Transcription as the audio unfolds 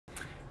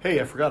Hey,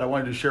 I forgot I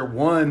wanted to share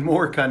one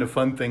more kind of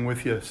fun thing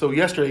with you. So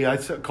yesterday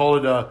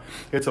call it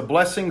it's a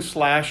blessing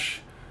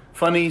slash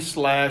funny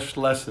slash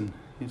lesson.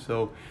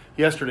 So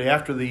yesterday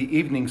after the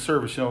evening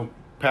service,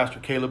 Pastor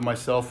Caleb,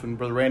 myself, and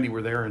Brother Randy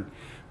were there, and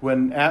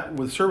when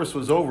the service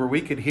was over, we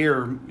could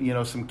hear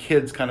some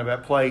kids kind of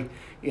at play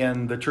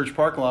in the church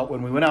parking lot.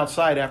 When we went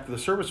outside after the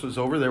service was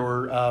over,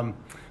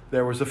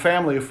 there was a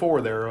family of four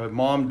there, a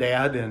mom,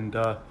 dad, and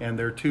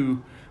their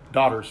two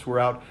daughters were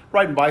out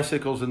riding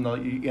bicycles in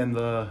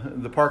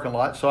the parking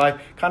lot. So I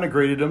kind of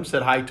greeted them,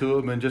 said hi to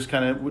them, and just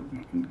kind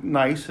of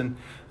nice, and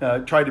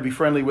tried to be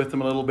friendly with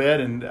them a little bit,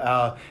 and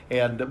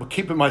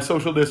keeping my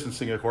social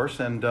distancing, of course.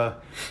 And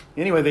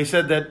anyway, they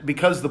said that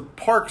because the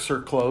parks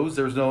are closed,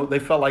 they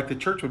felt like the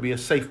church would be a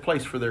safe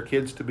place for their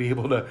kids to be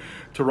able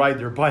to ride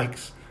their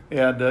bikes.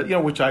 And,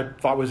 which I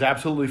thought was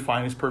absolutely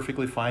fine. It's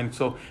perfectly fine.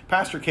 So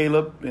Pastor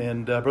Caleb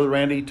and Brother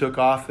Randy took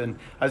off, and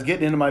I was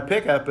getting into my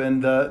pickup,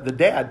 and the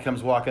dad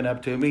comes walking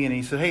up to me, and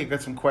he said, "Hey, I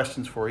got some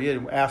questions for you."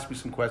 He asked me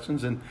some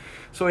questions. And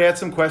so he had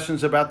some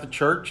questions about the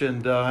church,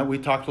 and we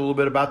talked a little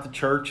bit about the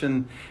church.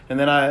 And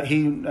then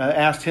he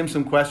asked him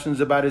some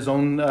questions about his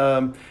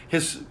own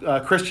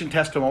Christian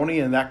testimony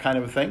and that kind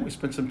of a thing. We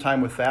spent some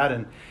time with that,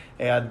 and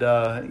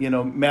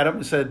met him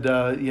and said,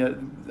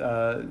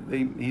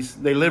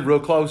 they live real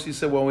close. He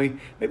said, well, maybe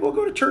we'll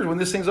go to church when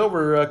this thing's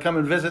over. Come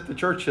and visit the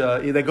church.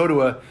 They go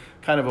to a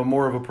kind of a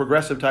more of a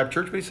progressive type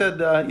church. But he said,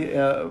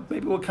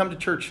 maybe we'll come to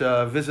church,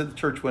 visit the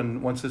church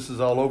once this is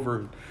all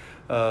over.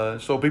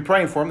 So be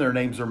praying for them. Their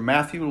names are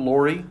Matthew,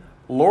 Lori,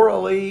 Laura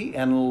Lee,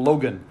 and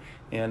Logan.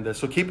 And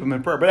so keep them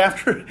in prayer. But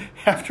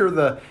after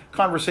the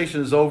conversation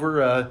is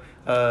over,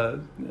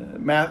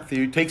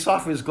 Matthew takes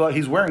off his glove.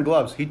 He's wearing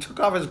gloves. He took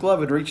off his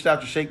glove and reached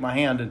out to shake my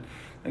hand.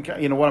 And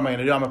what am I going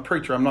to do? I'm a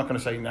preacher. I'm not going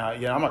to say, no,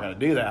 I'm not going to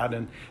do that.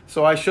 And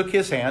so I shook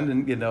his hand,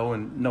 and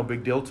no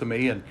big deal to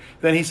me. And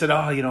then he said,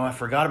 I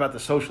forgot about the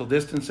social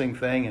distancing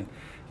thing.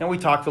 And we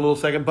talked a little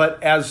second.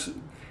 But as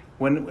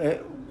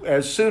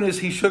soon as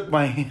he shook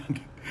my hand,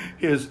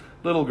 his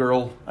little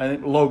girl, I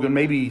think Logan,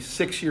 maybe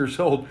 6 years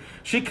old,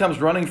 she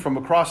comes running from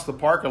across the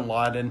parking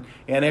lot, and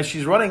as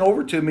she's running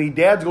over to me,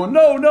 Dad's going,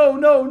 no, no,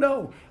 no,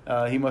 no.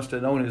 He must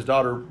have known his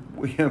daughter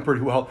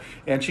pretty well,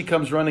 and she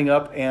comes running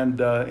up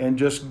and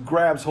just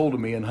grabs hold of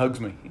me and hugs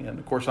me. And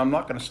of course, I'm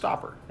not going to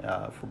stop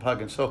her from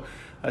hugging. So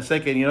I was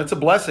thinking, it's a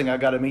blessing. I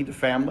got to meet the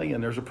family,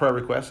 and there's a prayer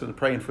request, and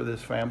praying for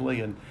this family,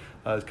 and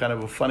it's kind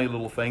of a funny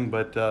little thing,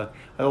 but a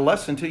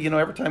lesson too.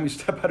 Every time you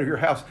step out of your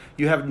house,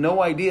 you have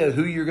no idea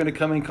who you're going to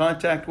come in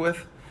contact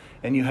with,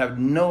 and you have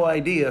no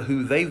idea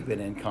who they've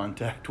been in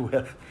contact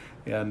with.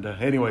 And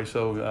anyway,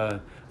 so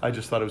I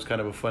just thought it was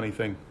kind of a funny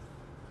thing.